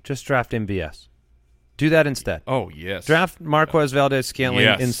a rookie. Just draft MVS. Do that instead. Oh, yes. Draft Marquez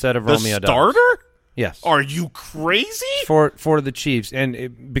Valdez-Scantling instead of Romeo Doubs. The starter? Yes. Are you crazy? For the Chiefs.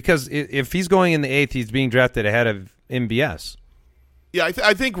 And because if he's going in the 8th, he's being drafted ahead of MVS. Yeah,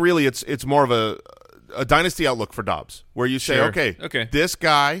 I think really it's more of a dynasty outlook for Dobbs, where you say, okay, this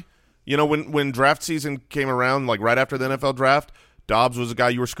guy, when draft season came around, like right after the NFL draft, Dobbs was a guy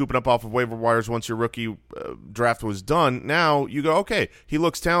you were scooping up off of waiver wires once your rookie draft was done. Now you go, okay, he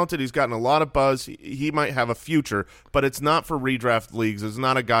looks talented. He's gotten a lot of buzz. He might have a future, but it's not for redraft leagues. It's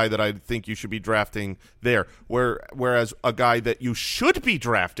not a guy that I think you should be drafting there. Whereas a guy that you should be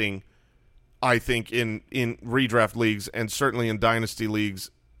drafting, I think, in redraft leagues and certainly in dynasty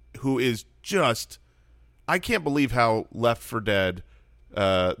leagues, who is just – I can't believe how left for dead,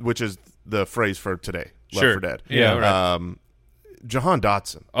 which is the phrase for today, left for dead. Yeah, right. Jahan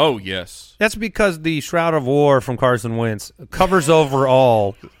Dotson. Oh, yes. That's because the Shroud of War from Carson Wentz covers over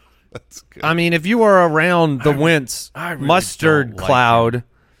all. That's good. I mean, if you were around the Wentz really mustard don't like cloud him.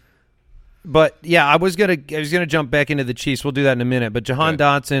 But, yeah, I was gonna jump back into the Chiefs. We'll do that in a minute. But Jahan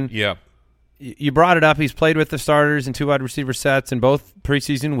Dotson, yeah, you brought it up. He's played with the starters in 2 wide receiver sets in both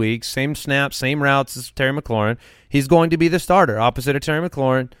preseason weeks. Same snaps, same routes as Terry McLaurin. He's going to be the starter opposite of Terry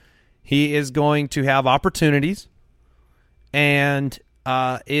McLaurin. He is going to have opportunities and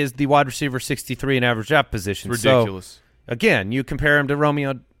is the wide receiver 63 in average draft position. It's ridiculous. So, again, you compare him to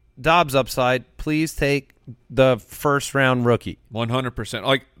Romeo Doubs upside, please take the first-round rookie. 100%.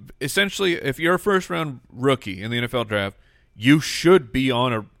 Like, essentially, if you're a first-round rookie in the NFL draft, you should be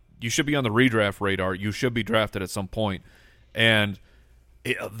on the redraft radar. You should be drafted at some point. And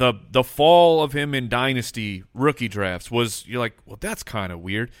the fall of him in dynasty rookie drafts was, you're like, well, that's kind of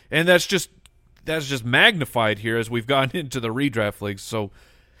weird. And that's just magnified here as we've gotten into the redraft leagues. So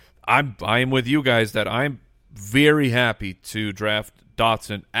I am with you guys that I'm very happy to draft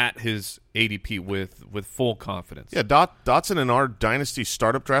Dotson at his ADP with full confidence. Yeah, Dotson in our dynasty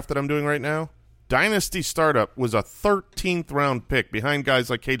startup draft that I'm doing right now, dynasty startup was a 13th round pick behind guys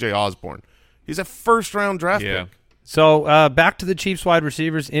like KJ Osborne. He's a first round draft pick. So back to the Chiefs wide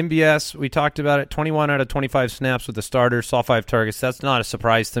receivers. MVS, we talked about it, 21 out of 25 snaps with the starter, saw 5 targets. That's not a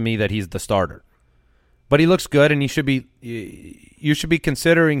surprise to me that he's the starter. But he looks good, and you should be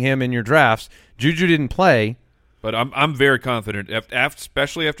considering him in your drafts. Juju didn't play. But I'm very confident,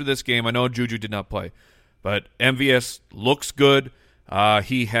 especially after this game. I know Juju did not play, but MVS looks good.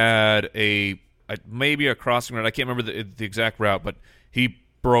 He had maybe a crossing route. I can't remember the exact route, but he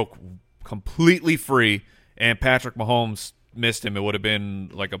broke completely free, and Patrick Mahomes missed him. It would have been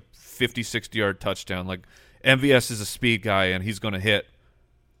like a 50, 60-yard touchdown. Like, MVS is a speed guy, and he's going to hit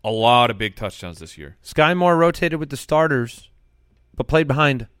a lot of big touchdowns this year. Sky Moore rotated with the starters, but played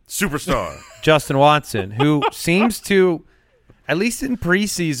behind superstar Justin Watson, who seems to, at least in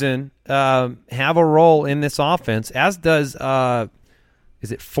preseason, have a role in this offense, as does,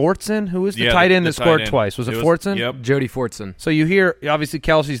 is it Fortson? Who is the tight end that scored twice? Was it Fortson? Yep. Jody Fortson. So you hear, obviously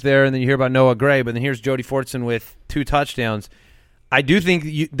Kelsey's there, and then you hear about Noah Gray, but then here's Jody Fortson with 2 touchdowns. I do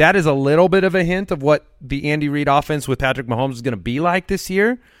think that is a little bit of a hint of what the Andy Reid offense with Patrick Mahomes is going to be like this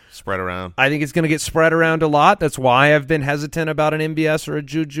year. Spread around. I think it's going to get spread around a lot. That's why I've been hesitant about an MVS or a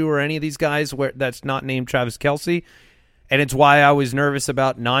Juju or any of these guys that's not named Travis Kelce. And it's why I was nervous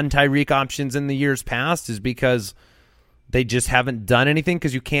about non-Tyreek options in the years past, is because they just haven't done anything,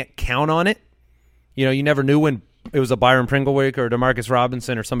 because you can't count on it. You never knew when it was a Byron Pringle week or a Demarcus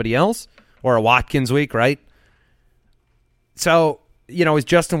Robinson or somebody else, or a Watkins week, right? So, is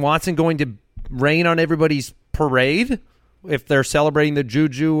Justin Watson going to rain on everybody's parade if they're celebrating the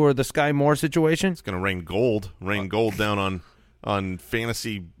Juju or the Sky Moore situation? It's going to rain gold down on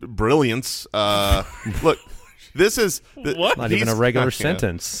fantasy brilliance. Look, this is what? Not even a regular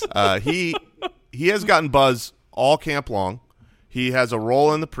sentence. He has gotten buzz all camp long. He has a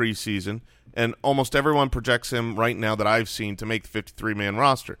role in the preseason, and almost everyone projects him right now that I've seen to make the 53-man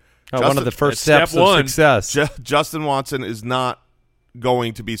roster. One of the first steps of success. Justin Watson is not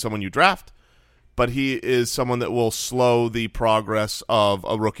going to be someone you draft, but he is someone that will slow the progress of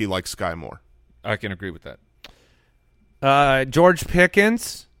a rookie like Sky Moore. I can agree with that. George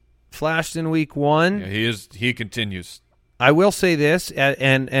Pickens flashed in week 1. Yeah, he continues. I will say this,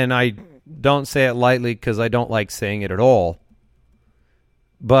 and I don't say it lightly because I don't like saying it at all,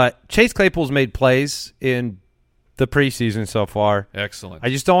 but Chase Claypool's made plays in the preseason so far. Excellent. I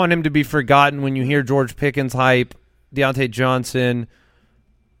just don't want him to be forgotten when you hear George Pickens hype, Deontay Johnson,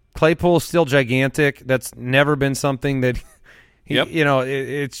 Claypool's still gigantic. That's never been something that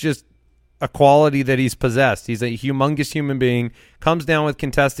it's just a quality that he's possessed. He's a humongous human being, comes down with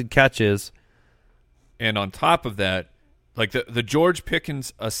contested catches. And on top of that, like the George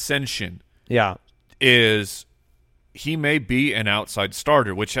Pickens ascension is he may be an outside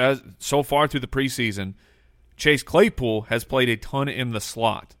starter, which has so far through the preseason, Chase Claypool has played a ton in the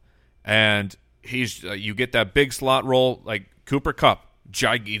slot. And he's you get that big slot role like Cooper Kupp,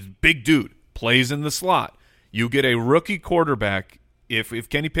 he's big dude, plays in the slot. You get a rookie quarterback if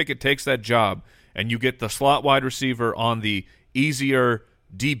Kenny Pickett takes that job and you get the slot wide receiver on the easier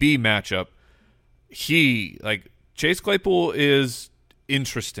DB matchup, Chase Claypool is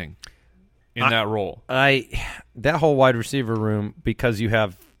interesting in that role. That whole wide receiver room, because you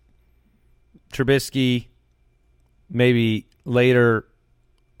have Trubisky, maybe later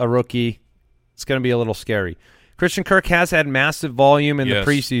a rookie, it's going to be a little scary. Christian Kirk has had massive volume in the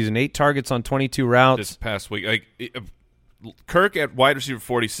preseason, 8 targets on 22 routes. This past week. Kirk at wide receiver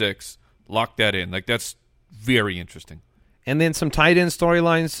 46, lock that in. That's very interesting. And then some tight end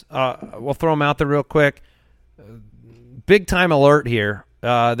storylines. We'll throw them out there real quick. Big time alert here.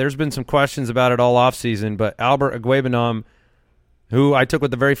 There's been some questions about it all offseason, but Albert Aguebanam, who I took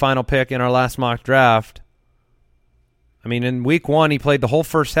with the very final pick in our last mock draft, I mean, in week 1, he played the whole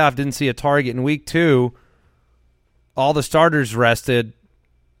first half, didn't see a target. In week 2, all the starters rested.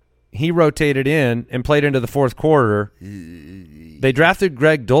 He rotated in and played into the fourth quarter. They drafted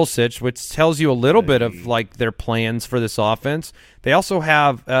Greg Dulcich, which tells you a little bit of their plans for this offense. They also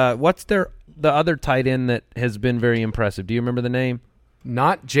have the other tight end that has been very impressive. Do you remember the name?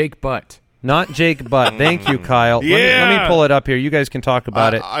 Not Jake Butt. Not Jake Butt. Thank you, Kyle. Yeah. Let me pull it up here. You guys can talk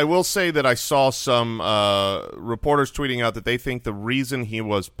about it. I will say that I saw some reporters tweeting out that they think the reason he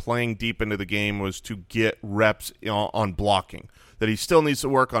was playing deep into the game was to get reps on blocking, that he still needs to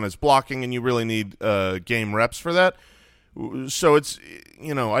work on his blocking, and you really need game reps for that. So it's,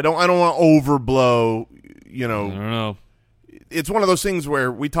 I don't want to overblow, I don't know. It's one of those things where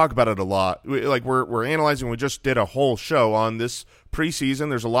we talk about it a lot. We're analyzing. We just did a whole show on this preseason.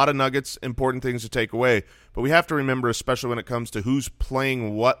 There's a lot of nuggets, important things to take away. But we have to remember, especially when it comes to who's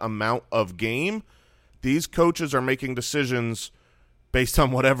playing what amount of game, these coaches are making decisions based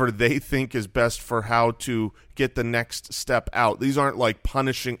on whatever they think is best for how to get the next step out. These aren't like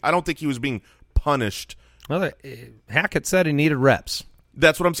punishing. I don't think he was being punished. Well, Hackett said he needed reps.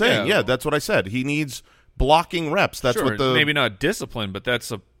 That's what I'm saying. Yeah, that's what I said. He needs blocking reps. That's sure, what the maybe not discipline, but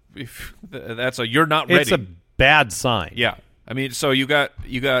that's a you're not ready. It's a bad sign. Yeah, I mean, so you got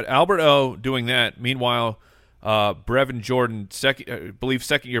Albert O doing that. Meanwhile, Brevin Jordan, second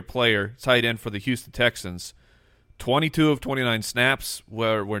year player, tight end for the Houston Texans, 22 of 29 snaps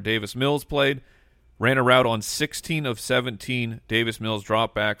where Davis Mills played, ran a route on 16 of 17 Davis Mills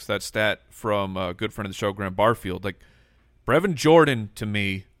dropbacks. That stat from a good friend of the show, Graham Barfield. Brevin Jordan to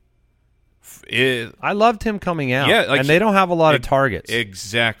me. I loved him coming out. Yeah, and they don't have a lot of targets.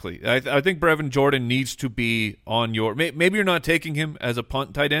 Exactly. I think Brevin Jordan needs to be on your – maybe you're not taking him as a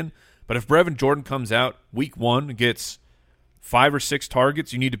punt tight end, but if Brevin Jordan comes out week 1 and gets 5 or 6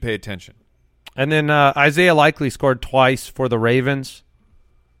 targets, you need to pay attention. And then Isaiah Likely scored twice for the Ravens.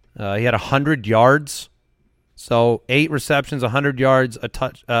 He had 100 yards. So 8 receptions, 100 yards, a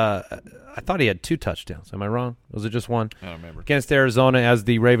touch. I thought he had 2 touchdowns. Am I wrong? Was it just one? I don't remember. Against Arizona as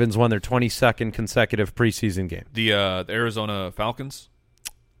the Ravens won their 22nd consecutive preseason game. The Arizona Falcons?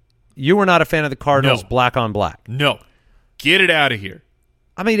 You were not a fan of the Cardinals black on black. No. Get it out of here.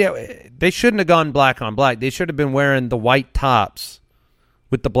 I mean, they shouldn't have gone black on black. They should have been wearing the white tops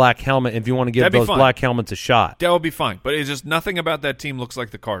with the black helmet if you want to give those black helmets a shot. That would be fine. But it's just nothing about that team looks like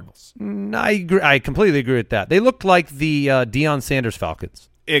the Cardinals. I agree. I completely agree with that. They looked like the Deion Sanders Falcons.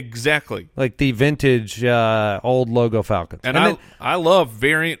 Exactly. Like the vintage old logo Falcons. And I love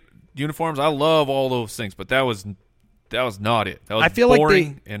variant uniforms. I love all those things, but that was not it. That was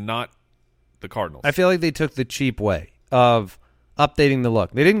boring and not the Cardinals. I feel like they took the cheap way of updating the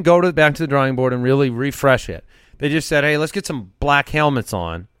look. They didn't go back to the drawing board and really refresh it. They just said, hey, let's get some black helmets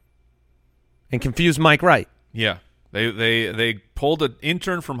on and confuse Mike Wright. Yeah. They pulled an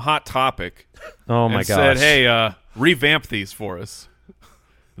intern from Hot Topic and said, hey, revamp these for us.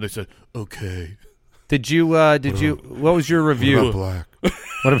 And they said, okay. Did you what was your review? What about black?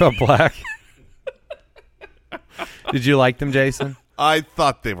 What about black? Did you like them, Jason? I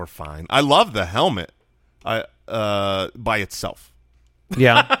thought they were fine. I love the helmet by itself.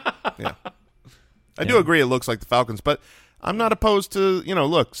 Yeah. Yeah. I do agree it looks like the Falcons, but I'm not opposed to,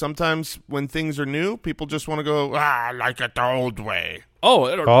 look, sometimes when things are new, people just want to go, I like it the old way.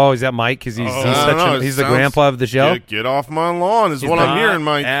 Oh, is that Mike? Because he's the grandpa of the show? Get off my lawn is what I'm hearing,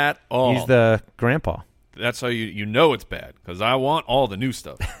 Mike. At all. He's the grandpa. That's how you know it's bad, because I want all the new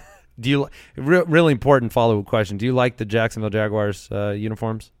stuff. Do you really important follow-up question? Do you like the Jacksonville Jaguars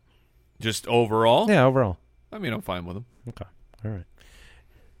uniforms? Just overall? Yeah, overall. I mean, I'm fine with them. Okay. All right.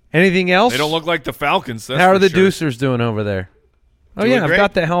 Anything else? They don't look like the Falcons. That's How are the sure. Deucers doing over there? Oh, Doing yeah, great. I've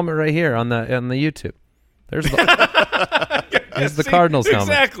got the helmet right here on the YouTube. There's the Cardinals helmet.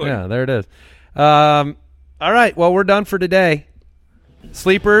 Exactly. Yeah, there it is. All right, well, we're done for today.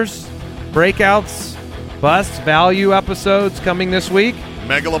 Sleepers, breakouts, busts, value episodes coming this week.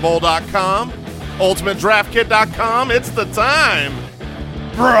 Megalobowl.com, UltimateDraftKit.com. It's the time.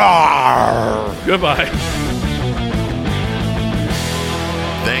 Goodbye.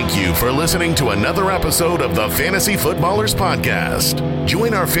 Thank you for listening to another episode of the Fantasy Footballers Podcast.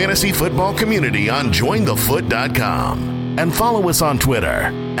 Join our fantasy football community on jointhefoot.com and follow us on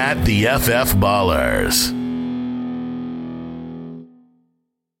Twitter @TheFFBallers.